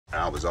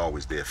I was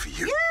always there for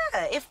you.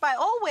 Yeah, if by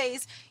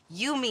always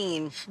you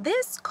mean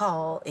this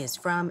call is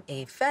from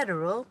a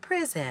federal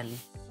prison.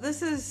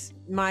 This is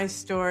my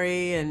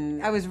story,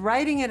 and I was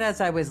writing it as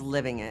I was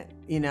living it,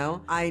 you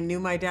know? I knew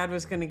my dad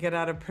was gonna get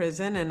out of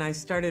prison, and I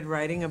started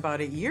writing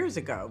about it years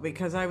ago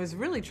because I was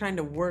really trying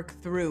to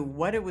work through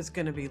what it was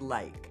gonna be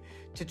like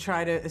to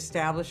try to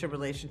establish a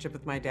relationship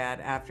with my dad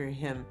after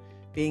him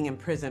being in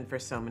prison for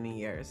so many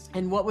years.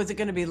 And what was it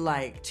gonna be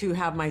like to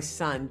have my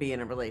son be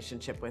in a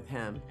relationship with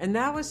him? And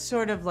that was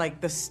sort of like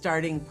the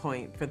starting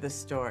point for the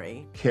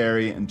story.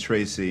 Kerry and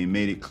Tracy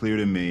made it clear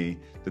to me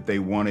that they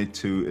wanted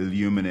to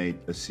illuminate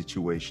a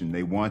situation.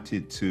 They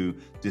wanted to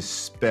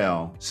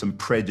dispel some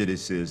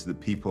prejudices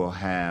that people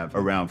have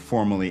around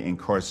formerly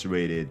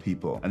incarcerated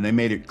people. And they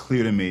made it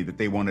clear to me that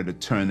they wanted to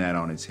turn that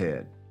on its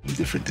head. It's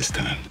different this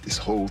time. This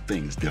whole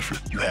thing is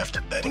different. You have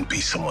to let him be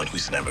someone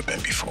who's never been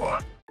before.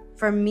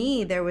 For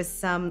me, there was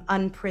some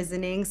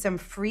unprisoning, some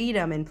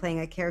freedom in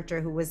playing a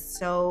character who was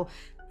so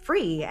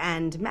free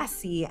and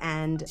messy,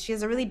 and she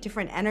has a really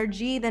different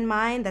energy than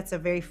mine. That's a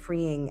very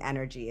freeing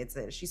energy.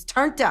 She's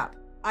turned up.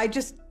 I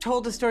just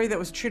told a story that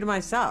was true to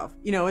myself.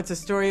 You know, it's a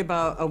story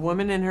about a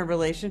woman and her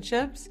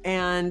relationships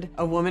and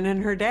a woman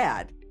and her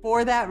dad.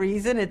 For that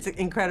reason, it's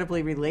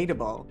incredibly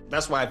relatable.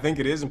 That's why I think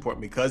it is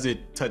important, because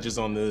it touches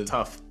on the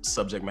tough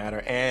subject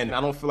matter. And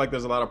I don't feel like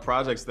there's a lot of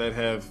projects that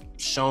have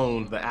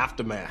shown the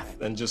aftermath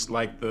and just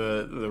like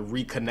the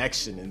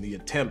reconnection and the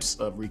attempts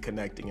of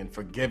reconnecting and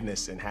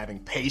forgiveness and having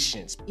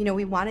patience. You know,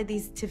 we wanted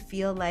these to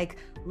feel like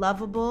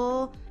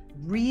lovable,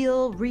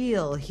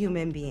 real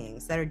human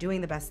beings that are doing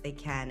the best they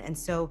can. And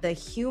so the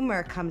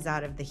humor comes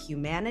out of the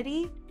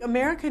humanity.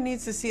 America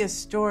needs to see a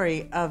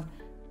story of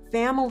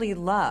family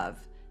love,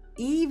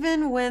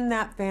 even when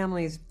that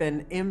family's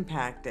been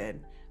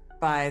impacted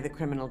by the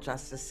criminal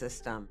justice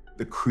system.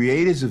 The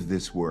creators of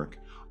this work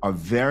are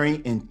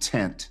very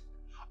intent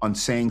on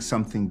saying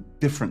something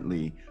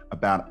differently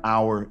about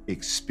our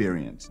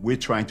experience. We're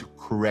trying to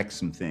correct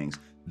some things.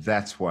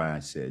 That's why I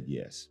said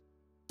yes.